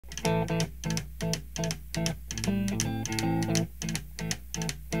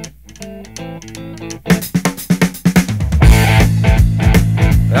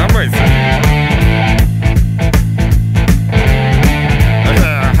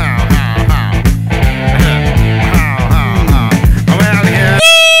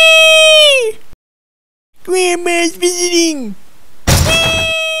Grandma's visiting!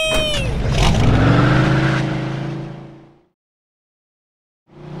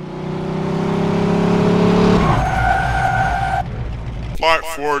 Flight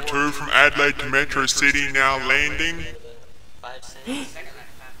 402 from Adelaide to Metro City now landing.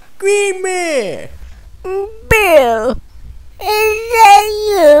 Grandma! Bill, is that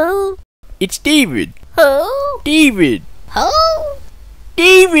you? It's David. Who? David. Who?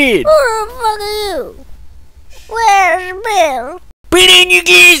 David! Who the fuck are you? Where's Bill? Put in your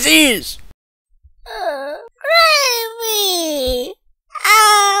glasses! Gravy!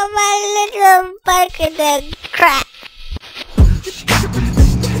 Oh, my little bucket of crap.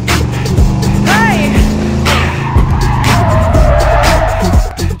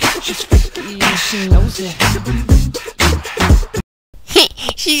 She knows it.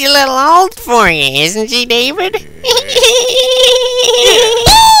 She's a little old for you, isn't she, David?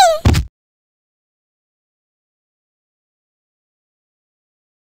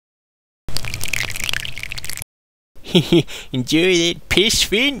 Enjoy that piss,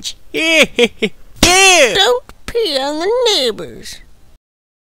 Finch? Yeah! Don't pee on the neighbors.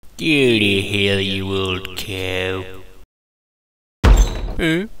 Go to hell, you old cow.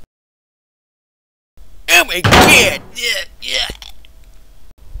 Huh? Oh my god!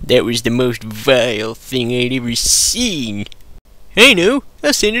 That was the most vile thing I'd ever seen. I know,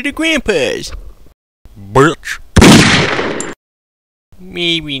 I'll send it to Grandpa's. Bitch.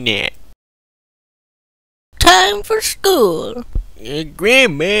 Maybe not. Time for school.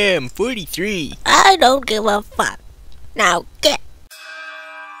 Grandma, I'm 43. I don't give a fuck. Now get.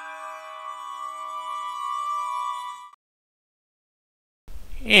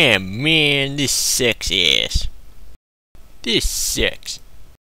 Ah man, this sucks ass. This sucks.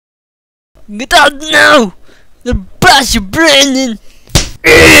 Oh no! The boss of Brandon!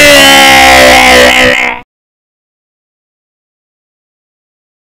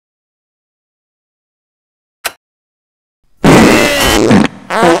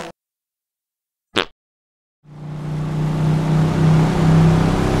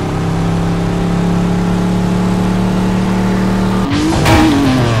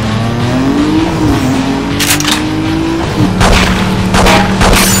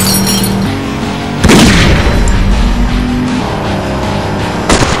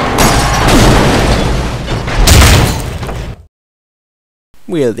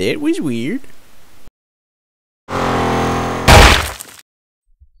 Well, that was weird. Gravy!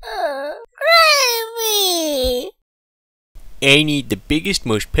 I need the biggest,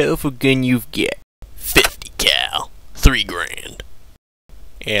 most powerful gun you've got. 50 cal. 3 grand.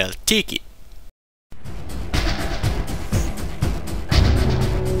 I'll take it.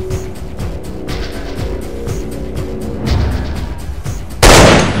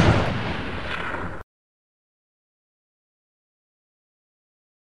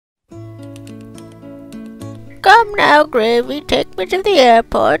 Come now, Gravy. Take me to the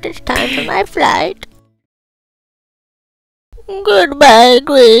airport. It's time for my flight. Goodbye,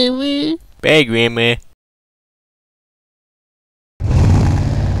 Gravy. Bye, Grandma.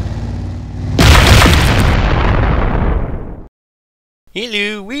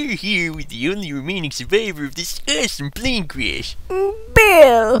 Hello, we're here with the only remaining survivor of this awesome plane crash.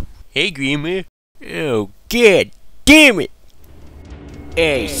 Bill. Hey, Grandma. Oh, god damn it!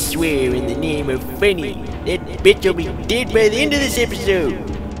 I swear in the name of funny, that bitch will be dead by the end of this episode.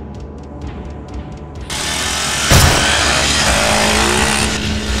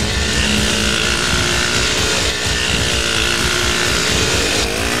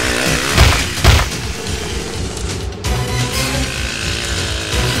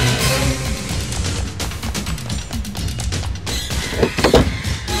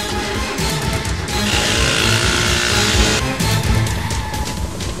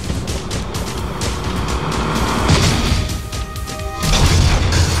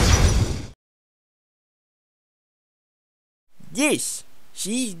 Yes,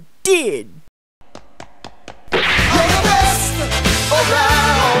 she's dead.